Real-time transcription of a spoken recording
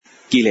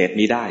กิเลส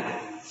มีได้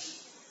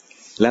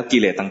แล้วกิ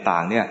เลสต่า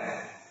งๆเนี่ย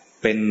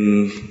เป็น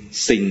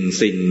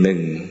สิ่งหนึ่ง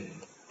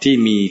ที่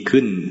มี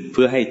ขึ้นเ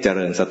พื่อให้เจ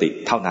ริญสติ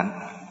เท่านั้น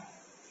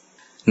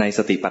ในส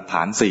ติปัฏฐ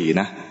าน4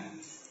นะ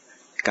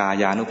กา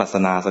ยานุปัสส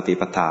นาสติ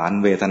ปัฏฐาน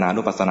เวทนา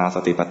นุปัสสนาส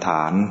ติปัฏฐ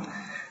าน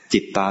จิ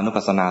ตตานุ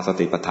ปัสสนาส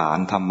ติปัฏฐาน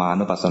ธรรมา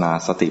นุปัสสนา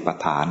สติปัฏ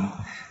ฐาน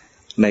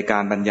ในกา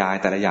รบรรยาย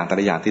แต่ละอย่าง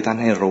ที่ท่าน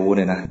ให้รู้เ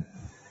นี่ยนะ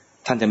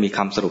ท่านจะมีค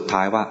ำสรุปท้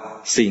ายว่า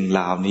สิ่งเห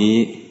ล่านี้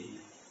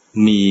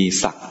มี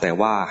สักแต่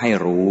ว่าให้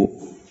รู้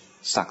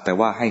สักแต่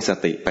ว่าให้ส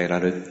ติไประ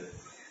ลึก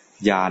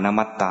ญาณ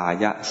มัตตา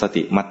ยะส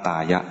ติมัตตา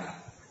ยะ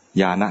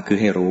ญาณะคือ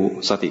ให้รู้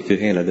สติคือ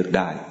ให้ระลึกไ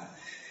ด้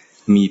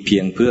มีเพี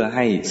ยงเพื่อใ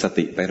ห้ส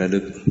ติไประลึ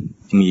ก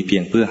มีเพี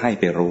ยงเพื่อให้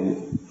ไปรู้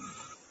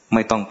ไ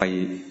ม่ต้องไป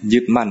ยึ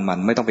ดมั่นมัน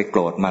ไม่ต้องไปโก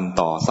รธมัน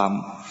ต่อซ้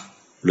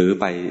ำหรือ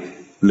ไป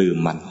ลืม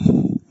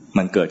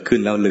มันเกิดขึ้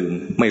นแล้วลืม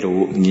ไม่รู้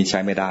อย่างนี้ใช้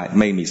ไม่ได้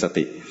ไม่มีส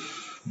ติ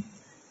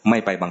ไม่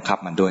ไปบังคับ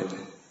มันด้วย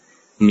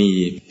มี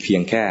เพีย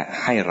งแค่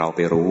ให้เราไป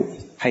รู้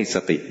ให้ส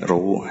ติ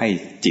รู้ให้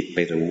จิตไป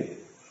รู้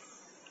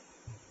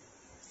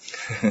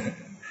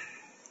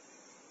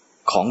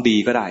ของดี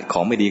ก็ได้ข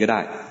องไม่ดีก็ไ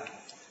ด้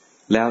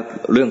แล้ว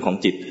เรื่องของ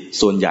จิต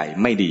ส่วนใหญ่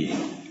ไม่ดี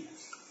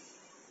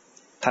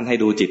ท่านให้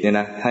ดูจิตเนี่ย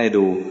นะให้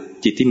ดู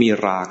จิตที่มี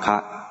ราคะ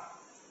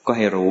ก็ใ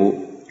ห้รู้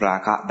รา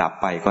คะดับ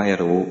ไปก็ให้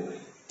รู้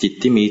จิต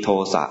ที่มีโท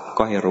สะ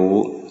ก็ให้รู้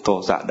โท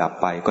สะดับ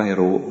ไปก็ให้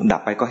รู้ดั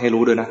บไปก็ให้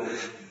รู้ด้วยนะ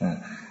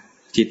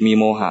จิตมี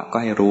โมหะก็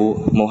ให้รู้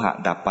โมหะ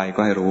ดับไป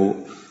ก็ให้รู้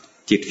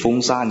จิตฟุ้ง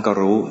ซ่านก็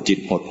รู้จิต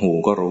หดหู่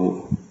ก็รู้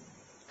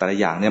แต่ละ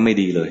อย่างเนี่ยไม่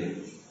ดีเลย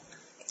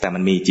แต่มั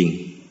นมีจริง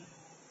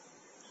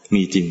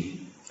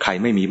ใคร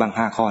ไม่มีบ้าง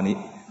5ข้อนี้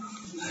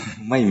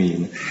ไม่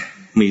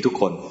มีทุก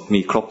คนมี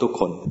ครบทุก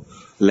คน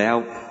แล้ว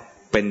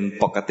เป็น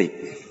ปกติ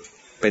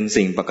เป็น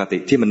สิ่งปกติ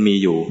ที่มันมี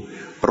อยู่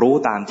รู้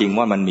ตามจริง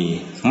ว่ามันมี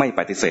ไม่ป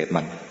ฏิเสธ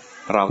มัน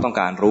เราต้อง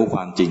การรู้คว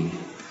ามจ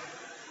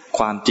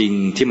ริง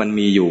ที่มัน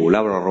มีอยู่แล้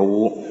วเรา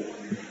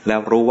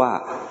รู้ว่า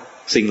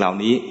สิ่งเหล่า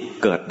นี้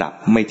เกิดดับ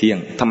ไม่เที่ยง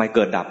ทำไมเ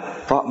กิดดับ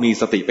เพราะมี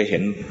สติไปเห็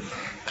น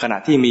ขณะ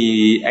ที่มี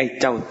ไอ้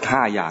เจ้า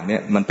5อย่างเนี่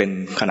ยมันเป็น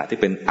ขณะที่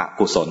เป็นอ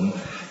กุศล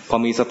พอ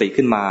มีสติ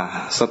ขึ้นมา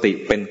สติ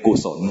เป็นกุ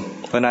ศล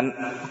เพราะนั้น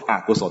อ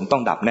กุศลต้อ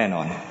งดับแน่น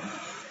อน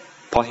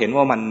พอเห็น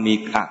ว่ามันมี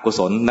อกุศ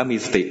ลแล้วมี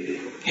สติ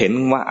เห็น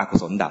ว่าอกุ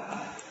ศลดับ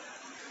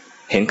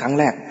เห็นครั้ง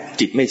แรก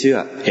จิตไม่เชื่อ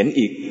เห็น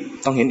อีก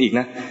ต้องเห็นอีก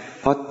นะ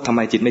เพราะทำไม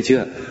จิตไม่เชื่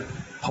อ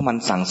เพราะมัน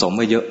สั่งสมไ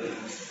ปเยอ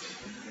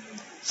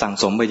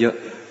ะ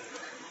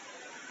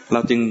เร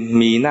าจึง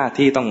มีหน้า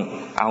ที่ต้อง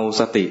เอา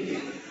สติ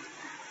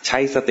ใช้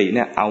สติเ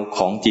นี่ยเอาข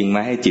องจริงม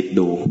าให้จิต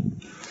ดู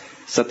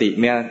สติ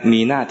มี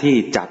หน้าที่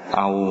จับเ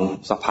อา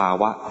สภา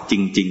วะจ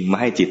ริงๆมา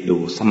ให้จิตดู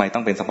ทำไมต้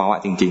องเป็นสภาวะ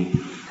จริง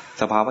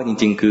ๆสภาวะจ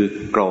ริงๆคือ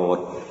โกรธ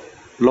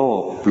โล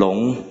ภหลง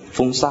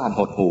ฟุ้งซ่าน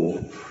หดหู่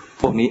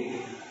พวกนี้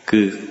คื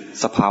อ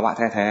สภาวะ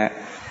แท้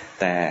ๆ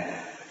แต่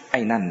ไ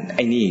อ้นั่นไ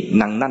อ้นี่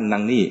นางนั่นนา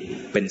งนี่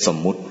เป็นสม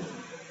มุ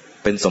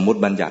ติ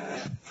บัญญัติ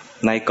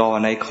ในก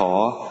ในขอ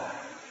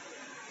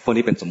พวก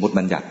นี้เป็นสมมุติ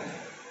บัญญัติ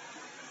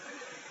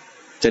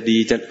จะดี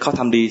จะเขา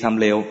ทำดีทำ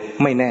เลว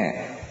ไม่แน่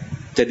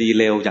จะดี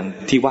เลวอย่าง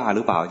ที่ว่าห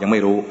รือเปล่ายังไม่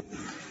รู้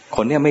ค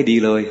นเนี้ยไม่ดี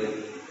เลย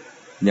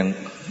อย่าง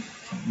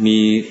มี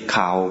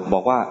ข่าวบอ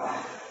กว่า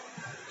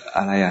อ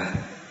ะไร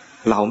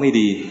เราไม่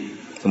ดี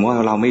สมมติว่า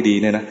เราไม่ดี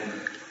เนี่ยนะ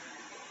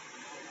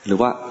หรือ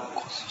ว่า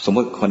สมม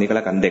ติคนนี้ก็แ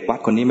ล้วกันเด็กวัด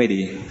คนนี้ไม่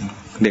ดี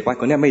เด็กวัด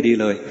คนนี้ไม่ดี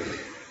เลย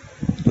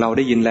เราไ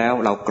ด้ยินแล้ว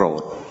เราโกร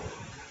ธ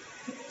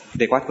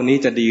เด็กวัดคนนี้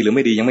จะดีหรือไ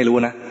ม่ดียังไม่รู้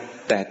นะ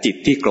แต่จิต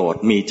ที่โกรธ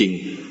มีจริง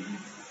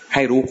ใ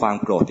ห้รู้ความ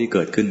โกรธที่เ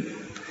กิดขึ้น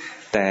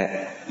แต่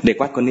เด็ก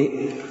วัดคนนี้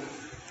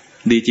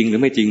ดีจริงหรื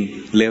อไม่จริง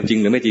เลวจริง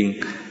หรือไม่จริง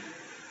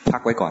พั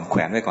กไว้ก่อนแข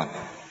วนไว้ก่อน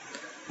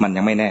มัน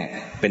ยังไม่แน่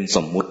เป็นส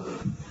มมุ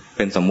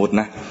ติ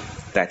นะ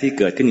แต่ที่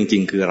เกิดขึ้นจริ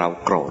งๆคือเรา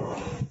โกรธ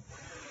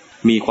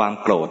มีความ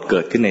โกรธเกิ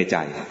ดขึ้นในใจ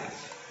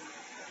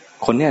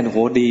คนเนี้ยโห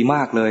ดีม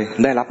ากเลย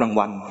ได้รับราง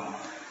วัล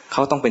เข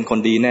าต้องเป็นคน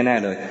ดีแน่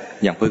ๆเลย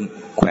อย่างพึ่ง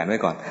แขวนไว้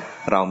ก่อน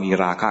เรามี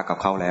ราคะกับ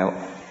เขาแล้ว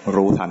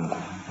รู้ทัน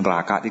รา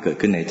คะที่เกิด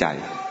ขึ้นในใจ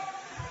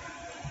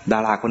ดา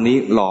ราคนนี้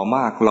หล่อม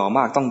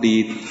ากต้องดี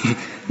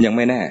ยังไ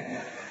ม่แน่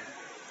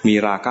มี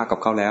ราคะกับ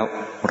เขาแล้ว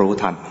รู้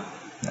ทัน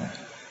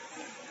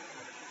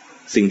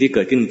สิ่งที่เ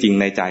กิดขึ้นจริง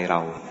ในใจเร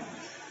า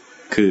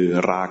คือ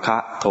ราคะ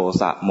โท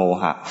สะโม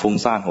หะฟุ้ง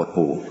ซ่านหด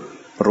หู่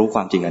รู้คว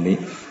ามจริงอันนี้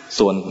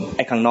ส่วนไ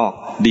อ้ข้างนอก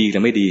ดีหรื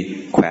อไม่ดี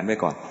แขวนไว้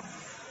ก่อน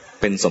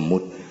เป็นสมมุ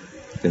ติ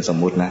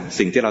นะ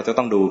สิ่งที่เราจะ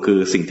ต้องดูคือ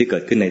สิ่งที่เกิ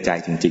ดขึ้นในใจ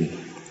จริง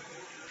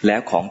ๆแล้ว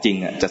ของจริง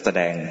จะแส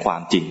ดงควา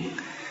มจ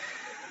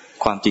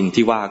ริง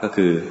ที่ว่าก็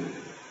คือ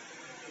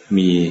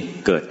มี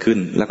เกิดขึ้น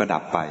แล้วก็ดั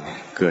บไป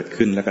เกิด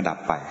ขึ้นแล้วก็ดับ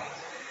ไป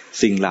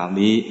สิ่งเหล่า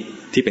นี้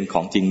ที่เป็นข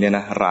องจริงเนี่ยน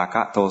ะราค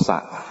ะโทสะ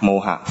โม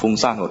หะฟุ้ง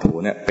ซ่านหดหู่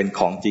เนี่ยเป็นข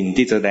องจริง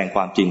ที่แสดงค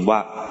วามจริงว่า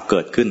เ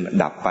กิดขึ้น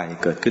ดับไป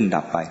เกิดขึ้น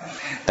ดับไป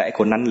แต่ไอ้ค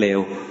นนั้นเลว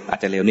อาจ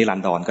จะเลวนิรั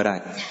นดรก็ได้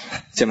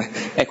ใช่ไหม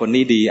ไอ้คน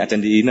นี้ดีอาจจะ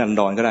ดีนิรัน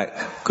ดรก็ได้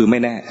คือไม่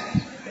แน่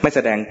ไม่แส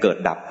ดงเกิด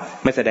ดับ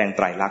ไม่แสดงไ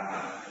ตรลักษณ์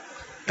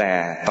แต่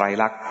ไตร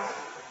ลักษณ์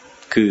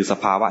คือส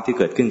ภาวะที่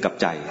เกิดขึ้นกับ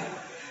ใจ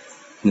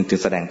นึกจะ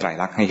แสดงไตร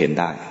ลักษณ์ให้เห็น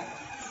ได้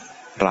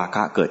ราค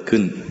ะเกิดขึ้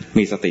น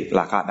มีสติ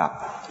ราคะดับ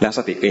แล้วส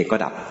ติเองก็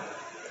ดับ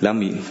แล้ว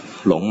มี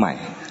หลงใหม่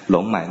หล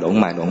งใหม่หลง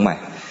ใหม่หลงใหม่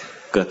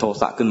เกิดโท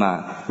สะขึ้นมา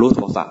รู้โท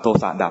สะโท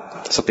สะดับ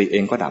สติเอ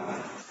งก็ดับ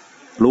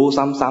รู้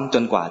ซ้ำๆจ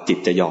นกว่าจิต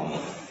จะยอม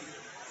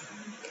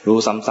รู้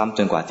ซ้ำๆจ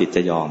นกว่าจิตจ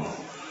ะยอม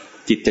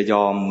จิตจะย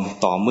อม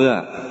ต่อเมื่อ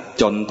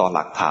จนต่อห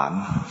ลักฐาน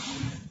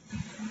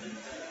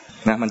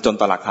นะมันจน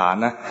ต่อหลักฐาน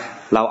นะ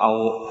เราเอา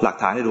หลัก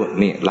ฐานให้ดู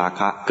นี่รา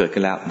คะเกิดขึ้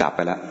นแล้วดับไป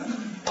แล้ว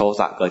โท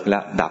สะเกิดขึ้นแ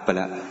ล้วดับไปแ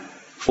ล้ว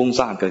ฟุ้ง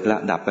ซ่านเกิดขึ้นแล้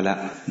วดับไปแล้ว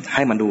ใ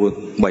ห้มันดู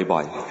บ่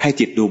อยๆให้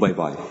จิตดู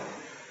บ่อย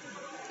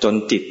ๆจน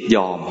จิตย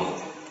อม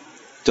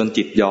จน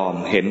จิตยอม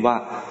เห็นว่า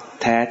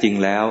แท้จริง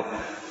แล้ว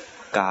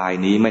กาย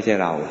นี้ไม่ใช่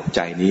เราใจ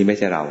นี้ไม่ใ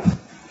ช่เรา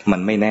มั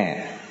นไม่แน่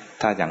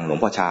ถ้าอย่างหลวง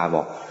พ่อชาบ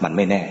อกมันไ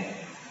ม่แน่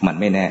มัน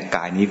ไม่แน่ก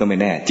ายนี้ก็ไม่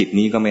แน่จิต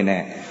นี้ก็ไม่แน่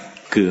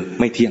คือ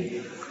ไม่เที่ยง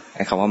ไ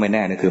อ้คำว่าไม่แ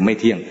น่นี่คือไม่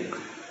เที่ยง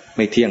ไ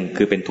ม่เที่ยง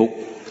คือเป็นทุกข์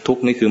ทุก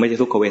ข์นี่คือไม่ใช่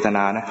ทุกขเวทน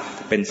านะ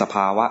เป็นสภ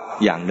าวะ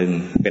อย่างหนึ่ง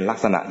เป็นลัก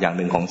ษณะอย่างห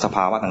นึ่งของสภ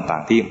าวะต่า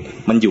งๆที่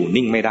มันอยู่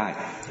นิ่งไม่ได้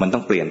มันต้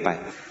องเปลี่ยนไป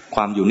ค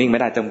วามอยู่นิ่งไม่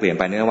ได้ต้องเปลี่ยน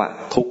ไปเนื่องว่า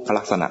ทุกข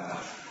ลักษณะ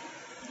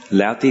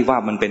แล้วที่ว่า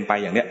มันเป็นไป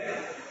อย่างเนี้ย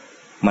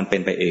มันเป็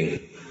นไปเอง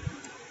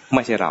ไ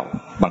ม่ใช่เรา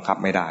บังคับ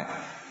ไม่ได้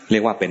เรี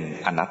ยกว่าเป็น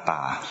อนัตตา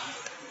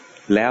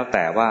แล้วแ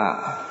ต่ว่า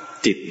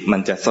จิตมั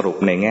นจะสรุป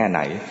ในแง่ไห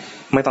น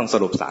ไม่ต้องส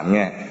รุปสามแ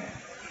ง่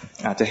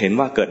อาจจะเห็น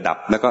ว่าเกิดดับ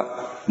แล้วก็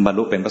บรร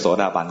ลุเป็นพระโส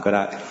ดาบันก็ไ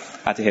ด้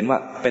อาจจะเห็นว่า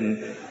เป็น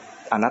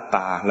อนัตต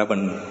าแล้วบ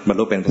รร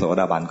ลุเป็นพระโส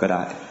ดาบันก็ไ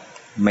ด้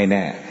ไม่แ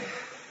น่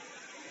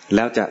แ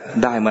ล้วจะ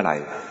ได้เมื่อไหร่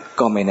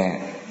ก็ไม่แน่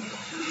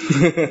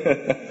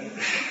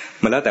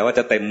มันแล้วแต่ว่าจ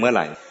ะเต็มเมื่อไห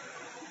ร่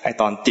ไอ้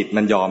ตอนจิต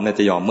มันยอมเนี่ย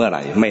จะยอมเมื่อไห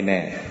ร่ไม่แน่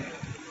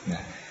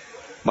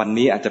วัน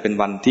นี้อาจจะเป็น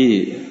วันที่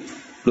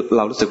เ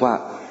รารู้สึกว่า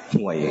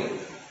ห่วย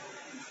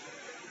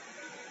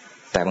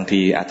แต่บาง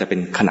ทีอาจจะเป็น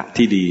ขณะ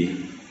ที่ดี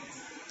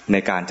ใน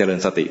การเจริญ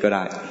สติก็ไ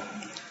ด้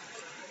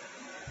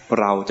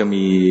เราจะ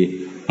มี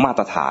มาต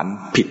รฐาน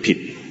ผิด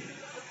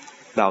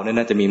เราเนี่ย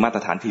น่าจะมีมาต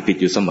รฐานผิด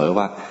อยู่เสมอ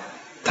ว่า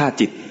ถ้า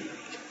จิต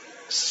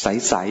ใ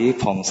ส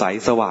ๆผ่องใส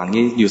สว่าง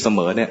นี้อยู่เสม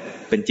อเนี่ย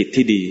เป็นจิต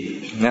ที่ดี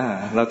นะ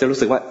เราจะรู้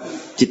สึกว่า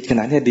จิตขน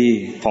าดนี้ดี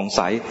ผ่องใส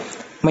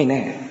ไม่แ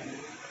น่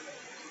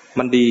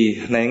มันดี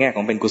ในแง่ข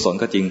องเป็นกุศล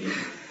ก็จริง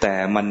แต่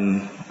มัน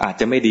อาจ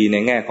จะไม่ดีใน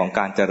แง่ของ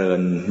การเจริญ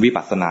วิ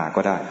ปัสสนา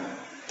ก็ได้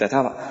แต่ถ้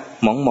า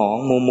หมอง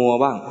มัว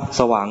บ้าง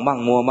สว่างบ้าง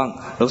มัวบ้าง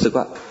รู้สึก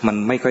ว่ามัน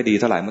ไม่ค่อยดี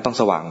เท่าไหร่มันต้อง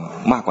สว่าง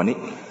มากกว่านี้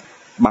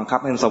บังคับ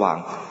ให้มันสว่าง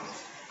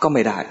ก็ไ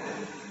ม่ได้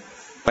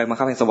ไปบัง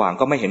คับให้สว่าง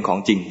ก็ไม่เห็นของ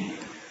จริง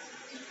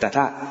แต่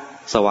ถ้า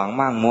สว่าง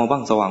บ้างมัวบ้า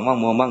งสว่างบ้าง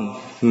มัวบ้าง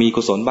มี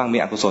กุศลบ้างมี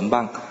อกุศลบ้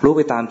างรู้ไ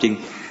ปตามจริง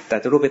แต่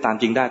จะรู้ไปตาม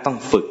จริงได้ต้อง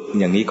ฝึก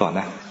อย่างนี้ก่อนน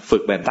ะฝึ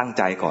กแบบตั้งใ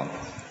จก่อน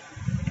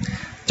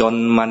จน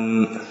มัน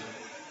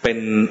เป็น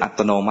อัต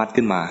โนมัติ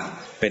ขึ้นมา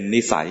เป็น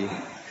นิสัย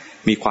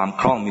มีความ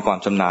คล่องมีความ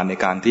ชำนาญใน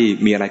การที่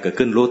มีอะไรเกิด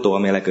ขึ้นรู้ตัว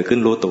มีอะไรเกิดขึ้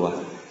นรู้ตั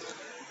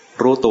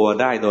ว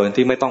ได้โดย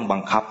ที่ไม่ต้องบั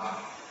งคับ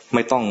ไ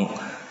ม่ต้อง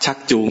ชัก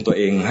จูงตัว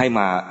เองให้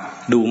มา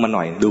ดูมันห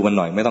น่อย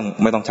ไม่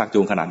ต้องชัก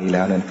จูงขนาดนี้แ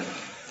ล้วเนี่ย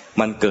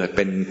มันเกิดเ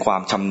ป็นควา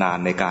มชำนาญ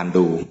ในการ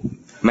ดู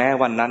แม้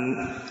วันนั้น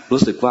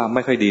รู้สึกว่าไ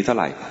ม่ค่อยดีเท่าไ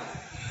หร่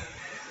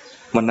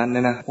วันนั้นเ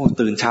นี่ยนะโอ้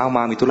ตื่นเช้าม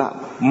ามีธุระ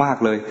มาก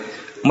เลย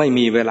ไม่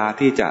มีเวลา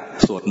ที่จะ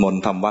สวดมน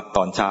ต์ทำวัดต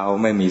อนเช้า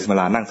ไม่มีเว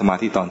ลานั่งสมา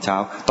ธิตอนเช้า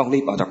ต้องรี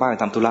บออกจากบ้านไป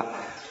ทำธุระ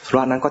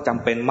นั้นก็จ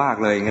ำเป็นมาก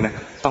เลยไงนะ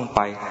ต้องไ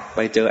ป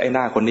เจอไอ้ห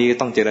น้าคนนี้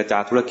ต้องเจรจา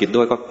ธุรกิจ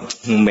ด้วยก็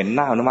เหม็นห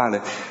น้ามากเล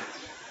ย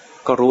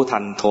ก็รู้ทั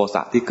นโทส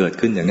ะที่เกิด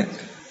ขึ้นอย่างเนี้ย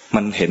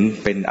มันเห็น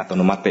เป็นอัตโ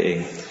นมัติไปเอง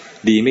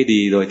ดีไม่ดี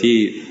โดยที่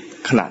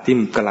ขณะที่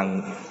กำลัง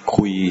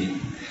คุย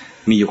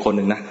มีอยู่คนห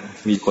นึ่งนะ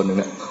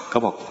เขา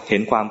บอกเห็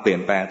นความเปลี่ย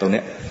นแปลงตรงเ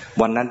นี้ย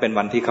วันนั้นเป็น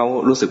วันที่เขา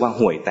รู้สึกว่า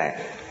ห่วยแตก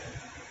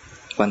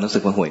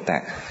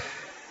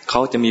เข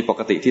าจะมีป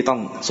กติที่ต้อง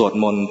สวด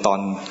มนต์ตอน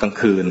กลาง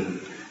คืน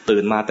ตื่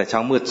นมาแต่เช้า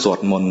มืดสวด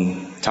มนต์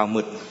เช้ามื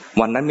ด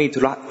วันนั้นมีธุ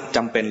ระจ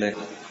ำเป็นเลย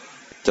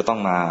จะต้อง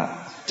มา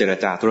เจร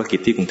จาธุรกิจ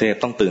ที่กรุงเทพ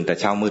ต้องตื่นแต่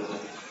เช้ามืด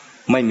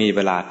ไม่มีเ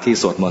วลาที่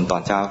สวดมนต์ตอ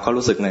นเช้าเขา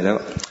รู้สึกไงแล้ว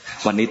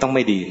วันนี้ต้องไ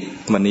ม่ดี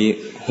วันนี้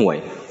ห่วย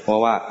เพราะ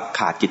ว่าข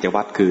าดกิจ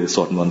วัตรคือส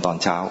วดมนต์ตอน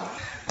เช้า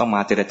ต้องม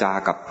าเจรจา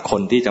กับค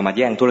นที่จะมาแ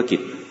ย่งธุรกิ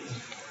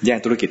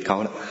จเขา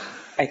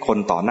ไอ้คน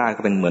ต่อหน้า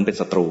ก็เป็นเหมือนเป็น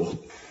ศัตรู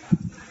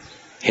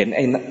เห็นไ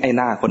อ้ห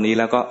น้าคนนี้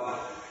แล้วก็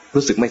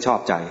รู้สึกไม่ชอบ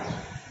ใจ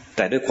แ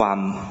ต่ด้วยความ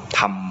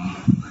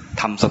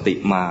ทำสติ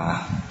มา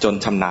จน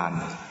ชำนาญ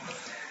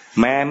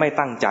แม้ไม่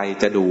ตั้งใจ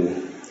จะดู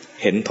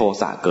เห็นโท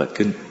สะเกิด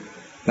ขึ้น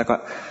แ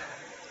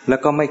ล้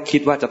วก็ไม่คิ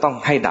ดว่าจะต้อง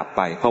ให้ดับไ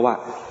ปเพราะว่า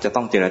จะต้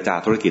องเจรจา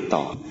ธุรกิจ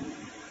ต่อ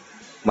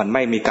มันไ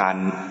ม่มีการ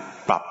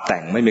ปรับแต่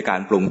งไม่มีการ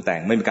ปรุงแต่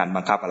งไม่มีการ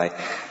บังคับอะไร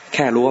แ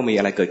ค่รู้ว่ามี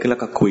อะไรเกิดขึ้นแล้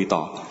วก็คุยต่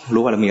อ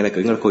รู้ว่ามีอะไรเกิ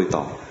ดขึ้นแล้วคุย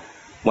ต่อ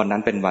วันนั้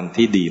นเป็นวัน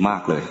ที่ดีมา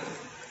กเลย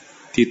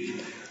ที่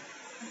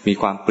มี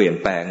ความเปลี่ยน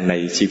แปลงใน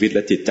ชีวิตแล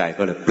ะจิตใจ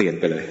ก็เลยเปลี่ยน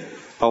ไปเลย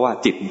เพราะว่า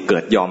จิตเกิ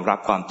ดยอมรับ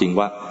ความจริง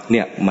ว่าเ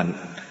นี่ยมัน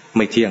ไ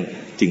ม่เที่ยง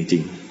จริ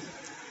ง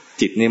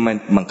ๆจิตนี่มัน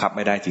บังคับไ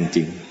ม่ได้จ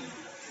ริงๆ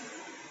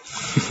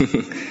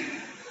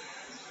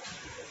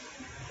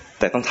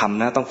แต่ต้องท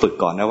ำนะต้องฝึก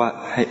ก่อนนะว่า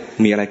ให้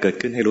มีอะไรเกิด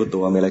ขึ้นให้รู้ตั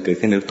วมีอะไรเกิด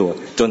ขึ้นให้รู้ตัว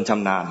จนช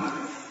ำนา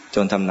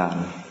ญ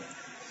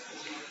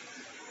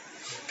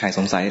ใครส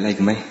งสัยอะไร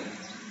กันไหม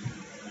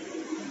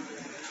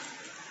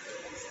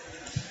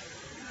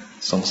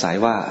สงสัย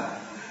ว่า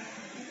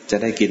จะ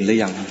ได้กินหรื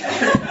อยัง